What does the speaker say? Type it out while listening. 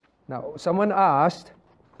Now, someone asked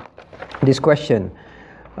this question.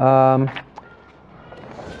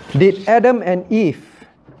 Did Adam and Eve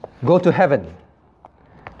go to heaven?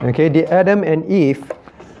 Okay, did Adam and Eve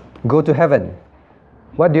go to heaven?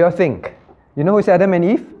 What do you think? You know who's Adam and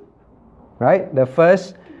Eve? Right? The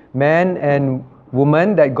first man and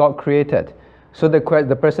woman that God created. So the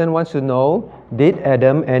person wants to know, did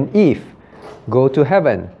Adam and Eve go to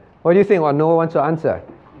heaven? What do you think? Or no one wants to answer?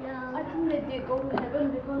 Yeah, I think they did go to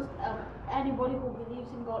heaven because anybody who believes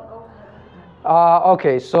in God goes to heaven.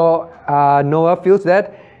 Okay, so Noah feels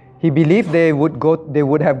that he believed they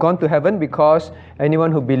would have gone to heaven because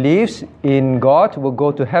anyone who believes in God will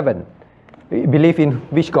go to heaven. Believe in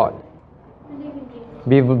which God? Believe in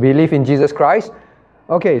Jesus. Believe in Jesus Christ.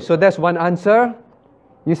 Okay, so that's one answer.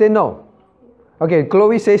 You say no. Okay,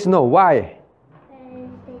 Chloe says no. Why?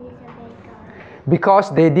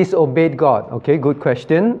 Because they disobeyed God. Okay, good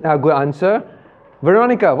question. Good answer.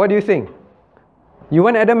 Veronica, what do you think? You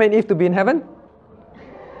want Adam and Eve to be in heaven?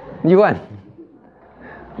 You want?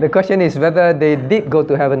 The question is whether they did go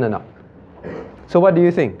to heaven or not. So what do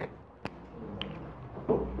you think?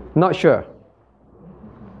 Not sure.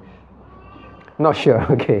 Not sure.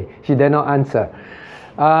 Okay, she did not answer.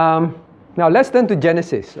 Now let's turn to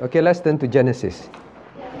Genesis. Okay, let's turn to Genesis.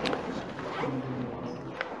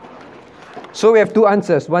 So we have two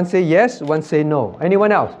answers. One say yes, one say no.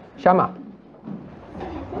 Anyone else? Shama. My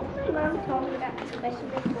mom told me that question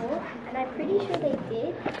before, and I'm pretty sure they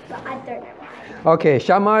did, but I don't know why. Okay,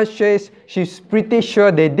 Shama says she's pretty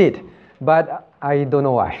sure they did, but I don't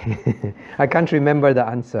know why. I can't remember the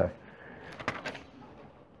answer.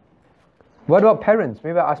 What about parents?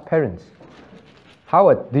 Maybe I ask parents.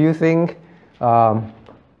 Howard, do you think... oh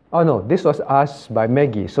no, this was asked by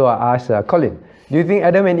Maggie, so I asked Colin. Do you think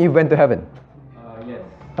Adam and Eve went to heaven? Yes.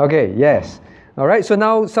 Okay, yes. All right, so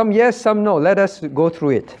now some yes, some no. Let us go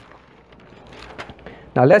through it.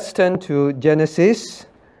 Now let's turn to Genesis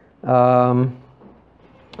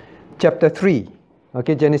chapter 3.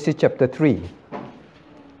 Okay, Genesis chapter 3.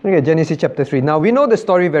 Okay, Genesis chapter 3. Now we know the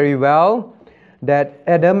story very well, that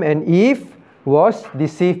Adam and Eve was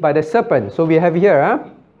deceived by the serpent. So we have here,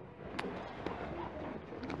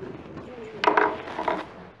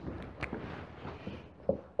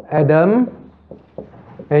 Adam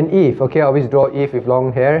and Eve. Okay, I always draw Eve with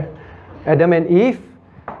long hair. Adam and Eve,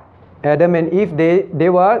 they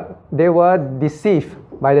were deceived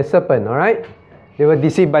by the serpent, all right? They were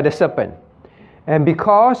deceived by the serpent. And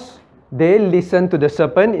because they listened to the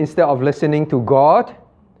serpent instead of listening to God,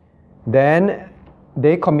 then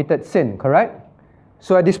they committed sin, correct?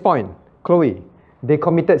 So at this point, Chloe, they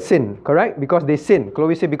committed sin, correct? Because they sinned.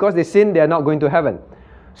 Chloe said because they sinned, they are not going to heaven.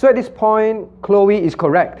 So at this point, Chloe is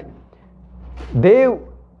correct.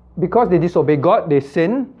 Because they disobeyed God, they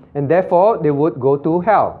sinned, and therefore they would go to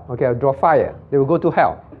hell. Okay, I'll draw fire. They will go to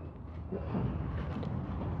hell.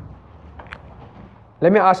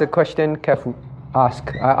 Let me ask a question. Careful. I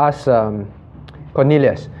ask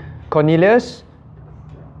Cornelius. Cornelius,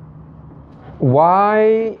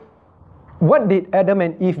 what did Adam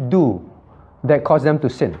and Eve do that caused them to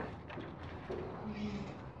sin?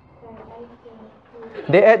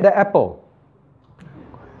 They ate the apple.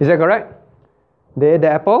 Is that correct? They ate the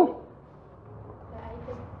apple?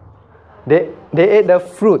 They ate the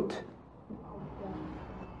fruit.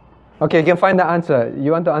 Okay, you can find the answer.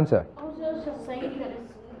 You want to answer? I was just saying that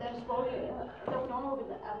that's probably don't know if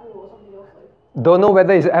it's an apple or something else. Don't know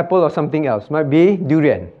whether it's apple or something else. Might be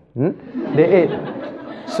durian. They ate.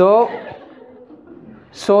 So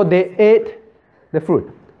they ate the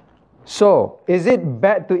fruit. So, is it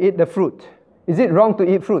bad to eat the fruit? Is it wrong to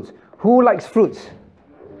eat fruits? Who likes fruits?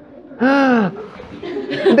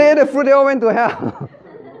 They ate the fruit, they all went to hell.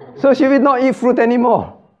 So should we not eat fruit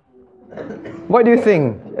anymore? What do you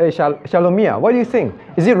think, Shalomia? What do you think?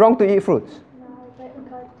 Is it wrong to eat fruits? No, but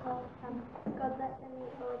God let them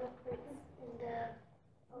eat all the fruits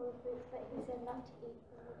all the fruits, but He said not to eat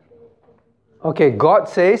from the tree. Okay, God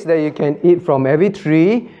says that you can eat from every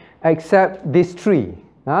tree except this tree.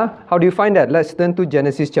 How do you find that? Let's turn to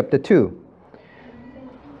Genesis chapter 2.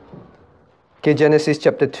 Okay, Genesis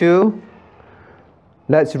chapter 2.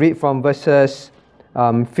 Let's read from verses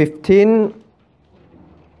 15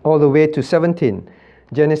 all the way to 17.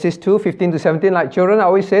 Genesis 2, 15 to 17. Like children, I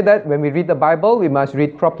always say that when we read the Bible, we must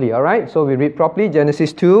read properly, all right? So we read properly.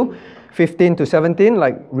 Genesis 2, 15 to 17,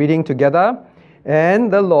 like reading together.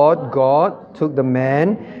 And the Lord God took the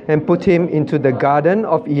man and put him into the garden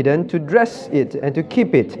of Eden to dress it and to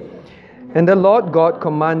keep it. And the Lord God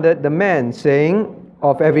commanded the man, saying,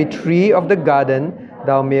 of every tree of the garden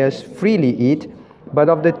thou mayest freely eat, but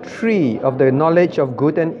of the tree of the knowledge of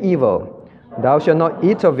good and evil Thou shalt not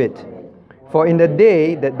eat of it. For in the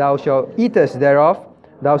day that thou shalt eatest thereof,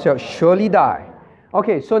 thou shalt surely die.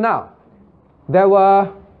 Okay, so now, there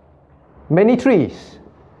were many trees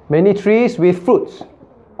with fruits.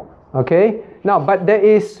 Okay, now, but there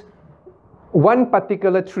is one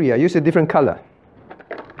particular tree. I use a different color.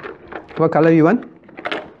 What color you want?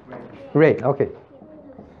 Red, okay.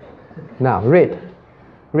 Now, red.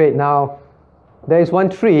 Now, there is one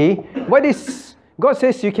tree. What is, God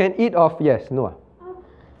says you can eat of, yes, Noah.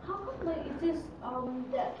 How come like it says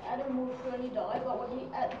that Adam will surely die, but when he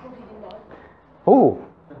ate the fruit he didn't die? Oh,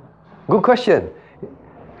 good question.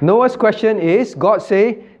 Noah's question is, God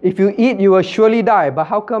say, if you eat, you will surely die. But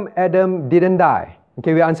how come Adam didn't die?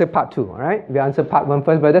 Okay, we answer part 2, all right? We answer part 1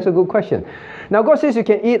 first, but that's a good question. Now, God says you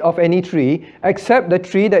can eat of any tree, except the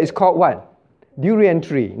tree that is called what? Durian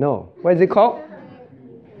tree. No. What is it called?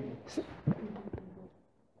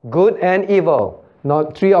 Good and evil.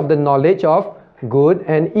 Not tree of the knowledge of good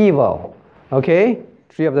and evil. Okay?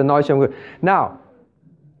 Tree of the knowledge of good. Now,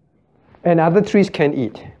 and other trees can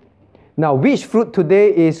eat. Now, which fruit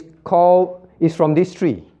today is from this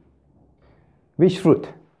tree? Which fruit?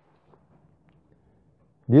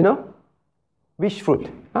 Do you know? Which fruit?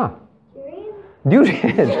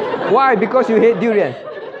 Durian. Why? Because you hate durian.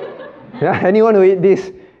 Yeah, anyone who eat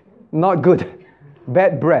this, not good.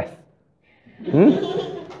 Bad breath.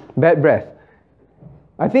 Bad breath.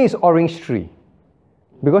 I think it's orange tree.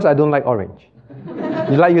 Because I don't like orange.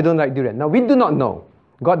 You don't like durian. Now, we do not know.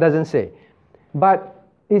 God doesn't say. But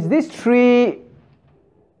is this tree,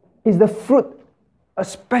 is the fruit a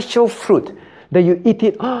special fruit that you eat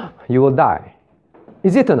it, you will die?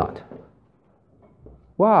 Is it or not?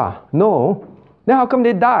 Wow, no. Then how come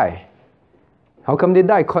they die? How come they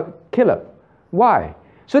die? Caleb. Why?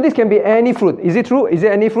 So this can be any fruit. Is it true? Is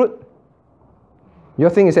it any fruit? Your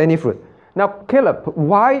thing is any fruit. Now, Caleb,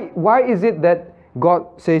 why is it that God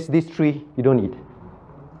says this tree you don't eat?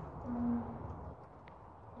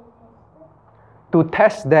 To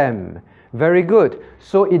test them. Very good.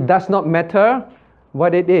 So it does not matter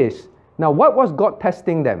what it is. Now, what was God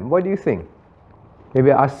testing them? What do you think?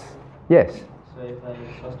 Maybe ask. Yes. So if I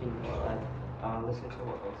trust in God, I listen to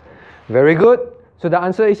what God says. Very good. So the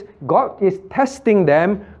answer is God is testing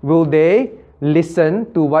them. Will they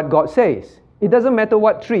listen to what God says? It doesn't matter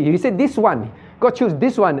what tree. He said this one. God chose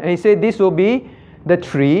this one. And he said this will be the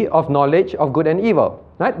tree of knowledge of good and evil.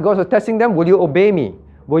 Right? God was testing them. Will you obey me?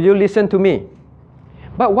 Will you listen to me?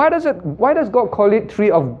 But why does God call it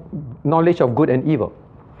tree of knowledge of good and evil?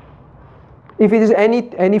 If it is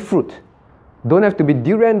any fruit. Don't have to be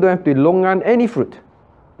durian, don't have to be longan, any fruit.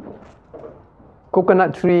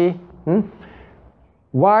 Coconut tree.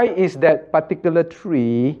 Why is that particular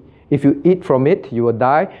tree, if you eat from it, you will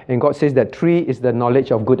die, and God says that tree is the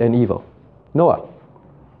knowledge of good and evil? Noah?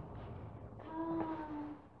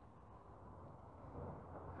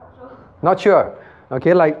 Not sure.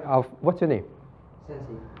 Okay, like, what's your name?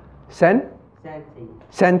 Santi.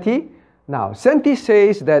 Santi? Now, Santi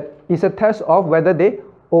says that it's a test of whether they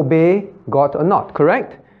obey God or not,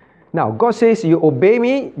 correct? Now, God says, you obey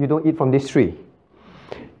me, you don't eat from this tree.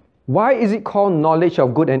 Why is it called knowledge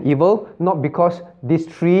of good and evil? Not because this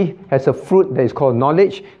tree has a fruit that is called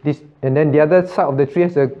knowledge, and then the other side of the tree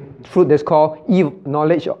has a fruit that's called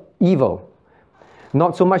knowledge of evil.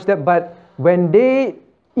 Not so much that, but when they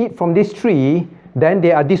eat from this tree, then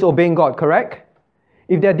they are disobeying God, correct?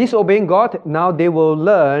 If they are disobeying God, now they will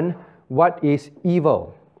learn what is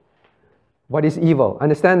evil. What is evil?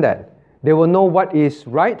 Understand that? They will know what is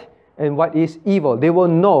right and what is evil. They will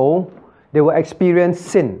know, they will experience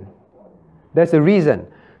sin. That's the reason.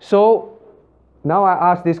 So, now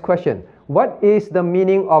I ask this question. What is the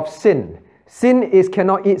meaning of sin? Sin is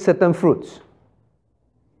cannot eat certain fruits.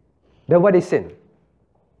 Then what is sin?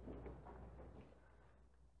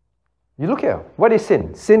 You look here. What is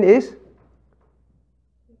sin? Sin is?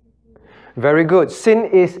 Very good. Sin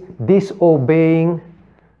is disobeying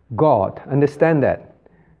God. Understand that.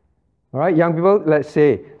 All right, young people, let's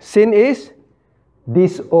say sin is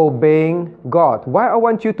disobeying God. Why I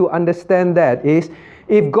want you to understand that is,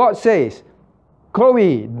 if God says,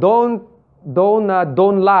 Chloe, don't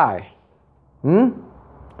lie.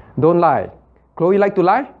 Don't lie. Chloe like to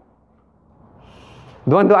lie?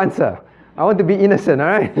 Don't want to answer. I want to be innocent, all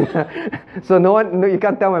right? So no, you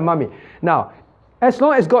can't tell my mommy. Now, as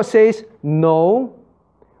long as God says no,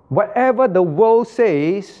 whatever the world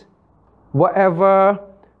says, whatever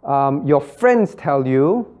your friends tell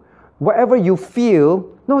you, whatever you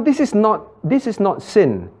feel, no, this is not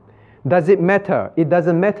sin. Does it matter? It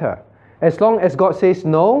doesn't matter. As long as God says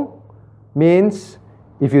no, means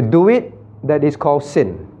if you do it, that is called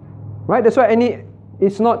sin. Right? That's why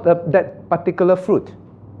it's not that particular fruit.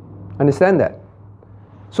 Understand that?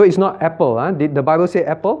 So it's not apple. Huh? Did the Bible say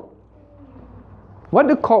apple? What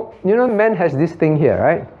do you call, man has this thing here,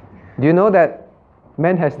 right? Do you know that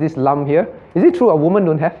man has this lump here? Is it true a woman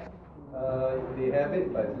don't have? They have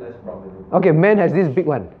it, but it's less prominent. Okay, man has this big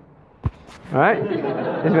one. Alright?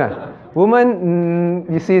 This one. Woman,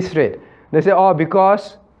 you see straight. They say,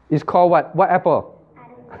 because it's called what? What apple?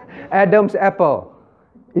 Adam's apple.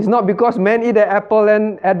 It's not because man eat the apple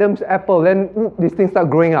and Adam's apple, then these things start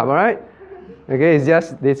growing up, alright? Okay, it's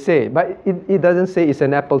just, they say. But it doesn't say it's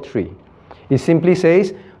an apple tree. It simply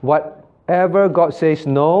says, whatever God says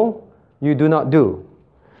no, you do not do.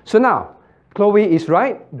 So now, Chloe is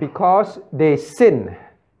right because they sin.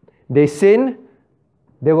 They sin,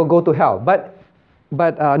 they will go to hell. But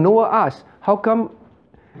Noah asked, how come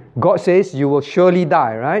God says you will surely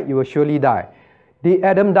die, right? You will surely die. Did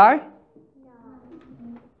Adam die?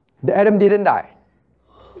 No. The Adam didn't die.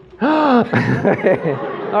 Okay.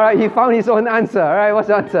 All right, he found his own answer. All right, what's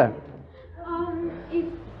the answer? If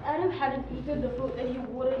Adam hadn't eaten the fruit, then he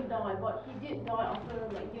wouldn't die. But he did die after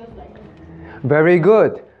years later. Very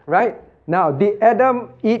good, right? Now, did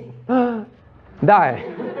Adam eat, die?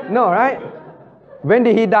 No, right? When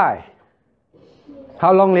did he die?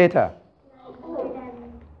 How long later?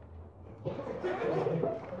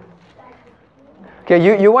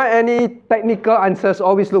 Okay, you want any technical answers,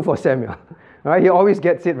 always look for Samuel. All right, he always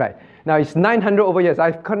gets it right. Now, it's 900 over years.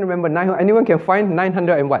 I can't remember. Anyone can find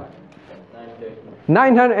 900 and what?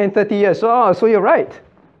 930 years. So you're right.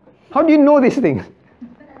 How do you know these things?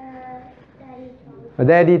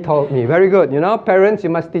 Daddy told me. Very good. Parents, you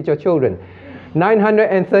must teach your children.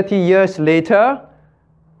 930 years later,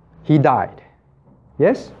 he died.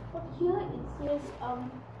 Yes? But here it says,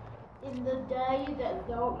 in the day that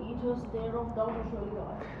thou eatest thereof, thou shalt surely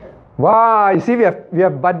die. Wow, you see, we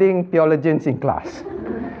have budding theologians in class.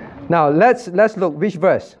 Now let's look which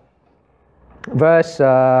verse. Verse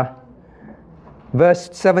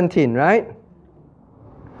 17, right?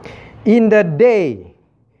 In the day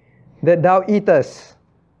that thou eatest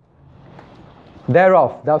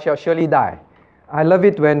thereof, thou shalt surely die. I love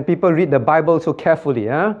it when people read the Bible so carefully.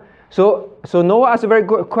 Huh? So Noah asked a very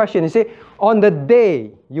good question. He said, on the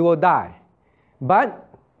day you will die. But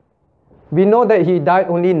we know that he died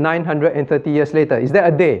only 930 years later. Is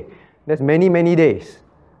that a day? There's many, many days.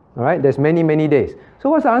 All right, there's many, many days. So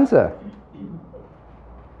what's the answer?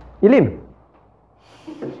 Elim.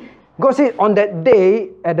 God said on that day,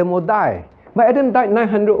 Adam will die. But Adam died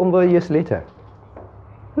 900 over years later.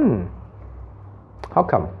 How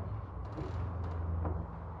come?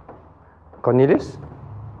 Cornelius?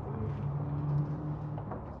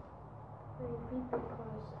 Maybe because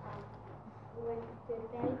when the day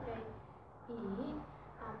they eat, they will die,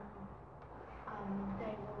 but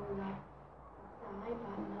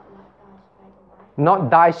not die straight away. Not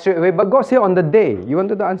die straight away, but God said on the day. You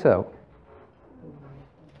wanted the answer?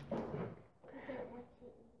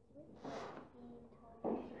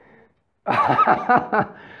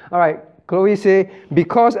 All right, Chloe say,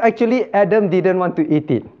 because actually Adam didn't want to eat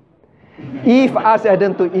it. Eve asked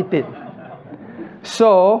Adam to eat it.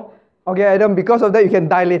 So, okay, Adam, because of that, you can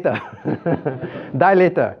die later. Die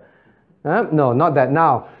later. No, not that.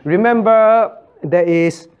 Now, remember, there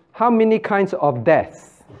is how many kinds of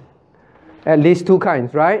death? At least 2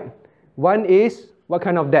 kinds, right? One is, what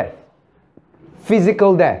kind of death?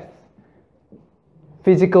 Physical death.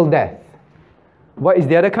 Physical death. What is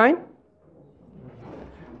the other kind?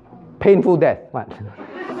 Painful death. What?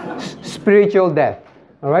 Spiritual death.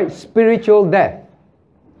 All right? Spiritual death.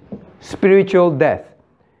 Spiritual death.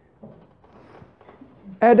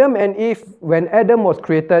 Adam and Eve, when Adam was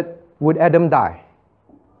created, would Adam die?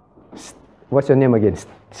 What's your name again?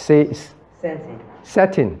 Say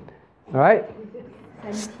Satin. All right?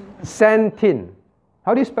 Santin.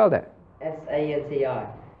 How do you spell that? S-A-N-T-I.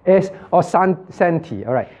 Santi.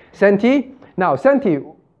 All right. Santi. Now, Santi,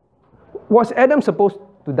 was Adam supposed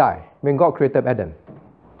to die when God created Adam?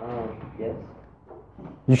 Yes.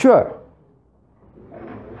 You sure?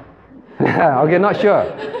 Okay, not sure.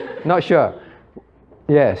 Not sure.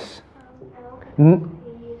 Yes.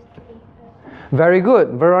 Very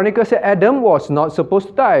good. Veronica said Adam was not supposed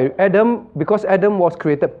to die. Because Adam was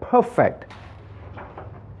created perfect.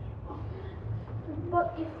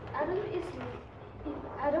 But if Adam is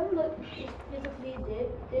physically dead,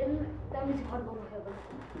 then that means he can't go to heaven.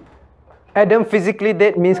 Adam physically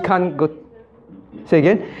dead means can't go. Say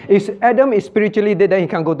again. If Adam is spiritually dead, then he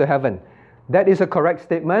can't go to heaven. That is a correct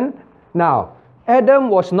statement. Now, Adam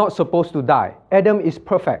was not supposed to die. Adam is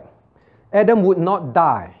perfect. Adam would not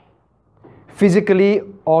die. physically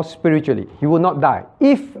or spiritually. He will not die.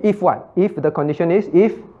 If what? If the condition is,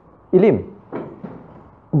 if Elim.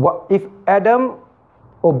 What, if Adam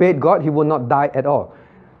obeyed God, he will not die at all.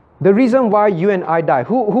 The reason why you and I die,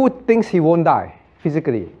 who thinks he won't die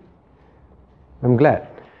physically? I'm glad.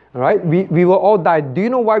 All right, we will all die. Do you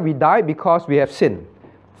know why we die? Because we have sinned.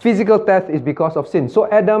 Physical death is because of sin. So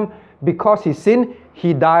Adam, because he sinned,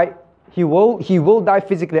 he died. He will die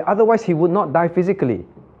physically. Otherwise, he would not die physically.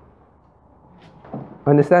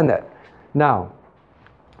 Understand that? Now,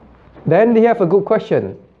 then they have a good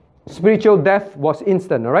question. Spiritual death was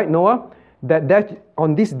instant, all right, Noah? That death,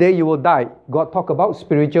 on this day you will die. God talked about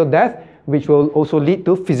spiritual death, which will also lead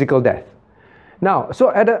to physical death. Now, so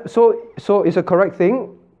it's a correct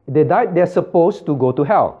thing. They died, they're supposed to go to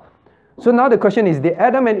hell. So now the question is, did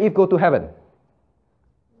Adam and Eve go to heaven?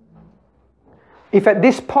 If at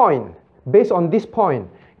this point, based on this point,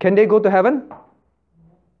 can they go to heaven?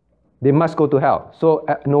 They must go to hell. So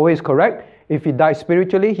Noah is correct. If he died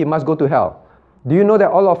spiritually, he must go to hell. Do you know that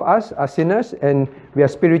all of us are sinners and we are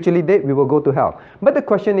spiritually dead? We will go to hell. But the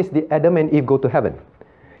question is, did Adam and Eve go to heaven?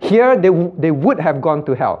 Here, they would have gone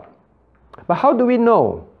to hell. But how do we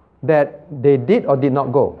know that they did or did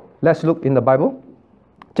not go? Let's look in the Bible.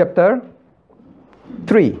 Chapter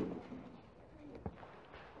 3.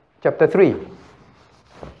 Chapter 3.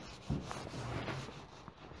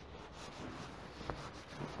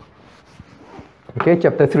 Okay,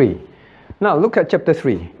 chapter 3. Now look at chapter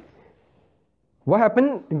 3. What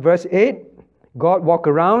happened in verse 8? God walked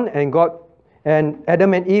around and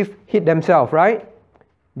Adam and Eve hid themselves, right?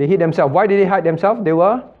 They hid themselves. Why did they hide themselves? They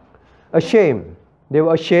were ashamed. They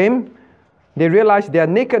were ashamed. They realized their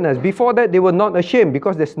nakedness. Before that, they were not ashamed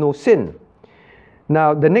because there's no sin.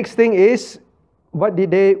 Now, the next thing is, what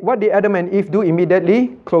did Adam and Eve do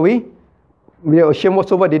immediately? Chloe? We are ashamed.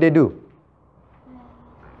 So what did they do?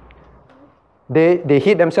 They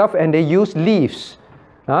hid themselves and they used leaves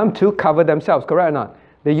to cover themselves, correct or not?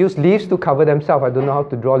 They use leaves to cover themselves. I don't know how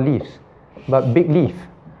to draw leaves, but big leaf.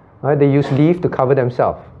 Right? They use leaf to cover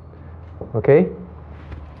themselves. Okay?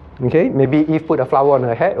 Okay? Maybe Eve put a flower on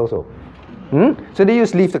her head also. So they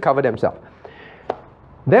use leaf to cover themselves.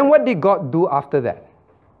 Then what did God do after that?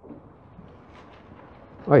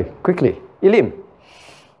 Oi, quickly. Elim.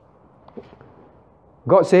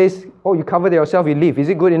 God says, oh, you covered yourself with leaf. Is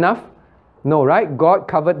it good enough? No, right? God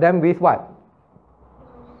covered them with what?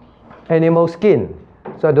 Animal skin.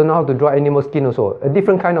 So I don't know how to draw animal skin also. A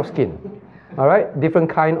different kind of skin. Alright? Different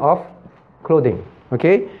kind of clothing.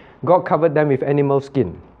 Okay? God covered them with animal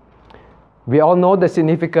skin. We all know the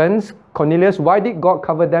significance. Cornelius, why did God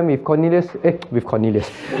cover them with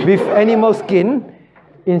with animal skin?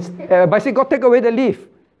 But I said, God, take away the leaf.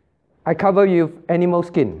 I cover you with animal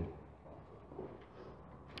skin.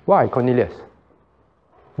 Why, Cornelius?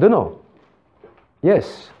 Don't know.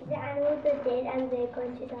 Yes. The animals are dead and they're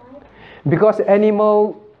going to die. Because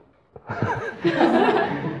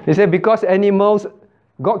he said, because animals,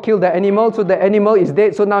 God killed the animal, so the animal is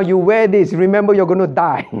dead. So now you wear this. Remember, you're going to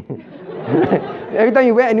die. Every time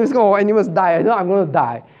you wear animals die. I know I'm going to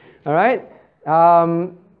die. All right?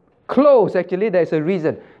 Clothes, actually, there's a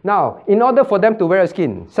reason. Now, in order for them to wear a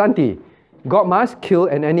skin, Santi, God must kill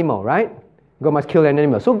an animal, right? God must kill an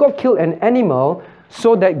animal. So God killed an animal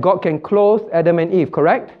so that God can clothe Adam and Eve,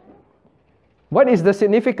 correct? What is the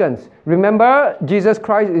significance? Remember, Jesus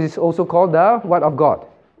Christ is also called the what of God?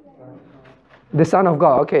 The Son of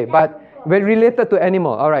God, okay. But when related to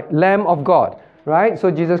animal, all right, Lamb of God, right? So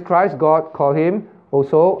Jesus Christ, God called him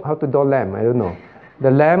also, how to draw lamb, I don't know.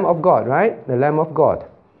 The Lamb of God, right? The Lamb of God.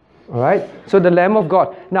 All right? So the Lamb of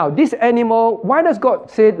God. Now, this animal, why does God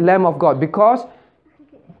say Lamb of God? Because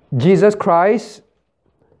Jesus Christ,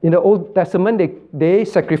 in the Old Testament, they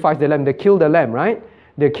sacrificed the lamb. They killed the lamb, right?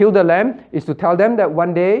 They killed the lamb is to tell them that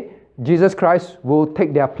one day Jesus Christ will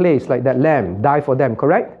take their place like that lamb, die for them,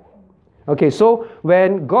 correct? Okay, so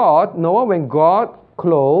when God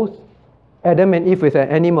clothed Adam and Eve with an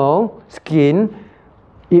animal skin,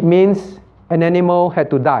 it means an animal had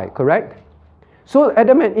to die, correct? So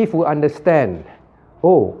Adam and Eve will understand,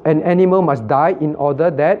 oh, an animal must die in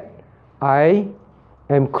order that I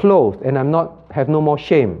am clothed and have no more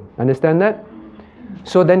shame. Understand that?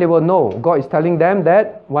 So then they will know. God is telling them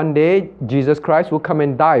that one day Jesus Christ will come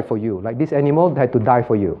and die for you. Like this animal had to die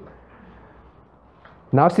for you.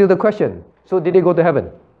 Now still the question. So did they go to heaven?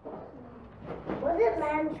 Was it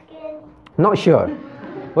lambskin? Not sure.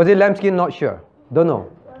 Was it lambskin? Not sure. Don't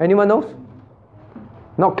know. Anyone knows?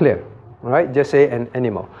 Not clear. Alright, just say an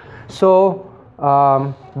animal. So,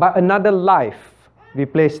 but another life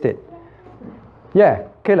replaced it. Yeah,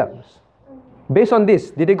 Caleb. Based on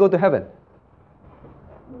this, did they go to heaven?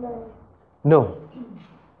 No. No.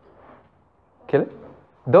 Okay.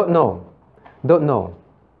 Don't know. Don't know.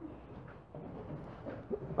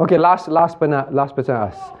 Okay, last person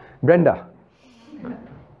ask. Brenda.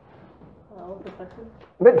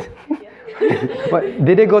 But, but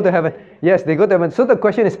did they go to heaven? Yes, they go to heaven. So the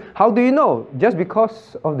question is, how do you know? Just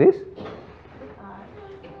because of this? It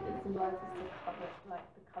symbolizes the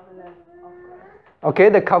covenant of grace. Okay,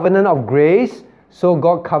 the covenant of grace. So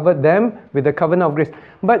God covered them with the covenant of grace.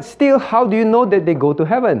 But still, how do you know that they go to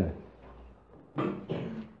heaven?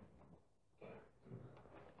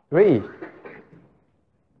 Ray,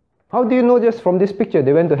 how do you know just from this picture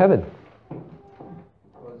they went to heaven?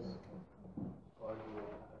 Because God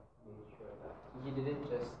made sure that He didn't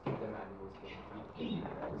just give them animals, He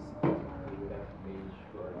would have made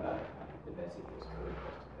sure that the message was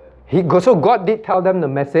good to them. So God did tell them the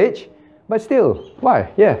message, but still,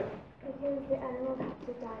 why? Yeah. Because the animal had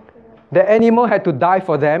to die for them. The animal had to die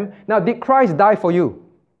for them. Now, did Christ die for you?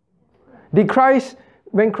 When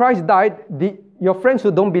Christ died, your friends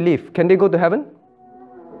who don't believe, can they go to heaven?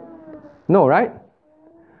 No, right?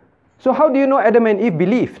 So how do you know Adam and Eve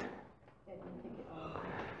believed?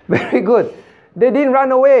 Very good. They didn't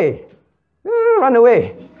run away. Run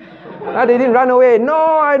away. They didn't run away. No,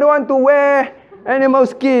 I don't want to wear animal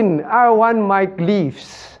skin. I want my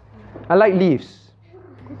leaves. I like leaves.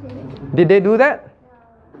 Did they do that?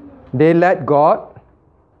 They let God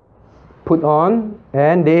put on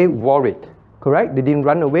and they wore it. Correct? They didn't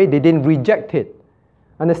run away. They didn't reject it.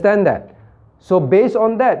 Understand that? So based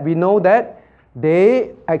on that, we know that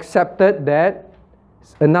they accepted that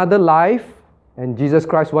another life and Jesus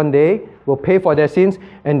Christ one day will pay for their sins,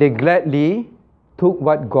 and they gladly took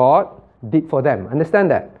what God did for them.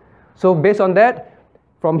 Understand that? So based on that,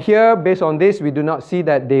 from here, based on this, we do not see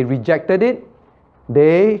that they rejected it.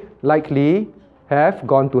 They likely have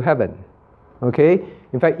gone to heaven. Okay?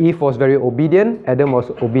 In fact, Eve was very obedient. Adam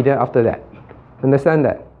was obedient after that. Understand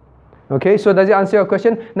that? Okay, so does it answer your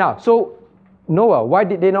question? Now, so Noah, why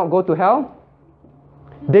did they not go to hell?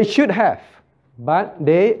 They should have, but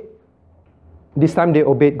this time they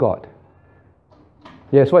obeyed God.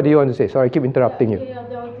 Yes, what do you want to say? Sorry, I keep interrupting you. Yeah,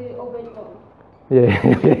 they obeyed God.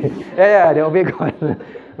 Yeah, they obeyed God.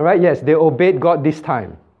 Alright, yes, they obeyed God this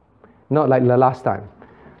time, not like the last time.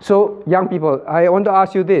 So, young people, I want to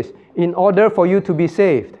ask you this. In order for you to be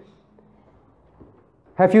saved,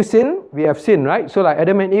 have you sinned? We have sinned, right? So like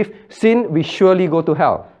Adam and Eve sinned, we surely go to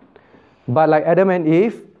hell. But like Adam and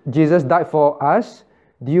Eve, Jesus died for us.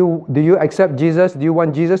 Do you accept Jesus? Do you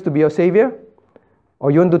want Jesus to be your Savior?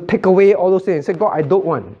 Or you want to take away all those things and say, God, I don't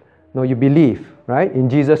want. No, you believe, right? In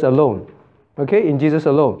Jesus alone. Okay, in Jesus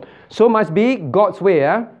alone. So must be God's way,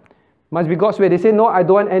 Must be God's way. They say, no, I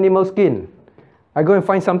don't want animal skin. I go and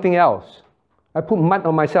find something else. I put mud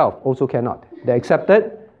on myself. Also cannot. They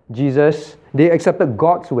accepted Jesus. They accepted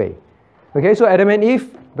God's way. Okay, so Adam and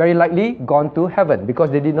Eve very likely gone to heaven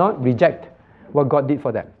because they did not reject what God did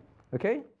for them. Okay?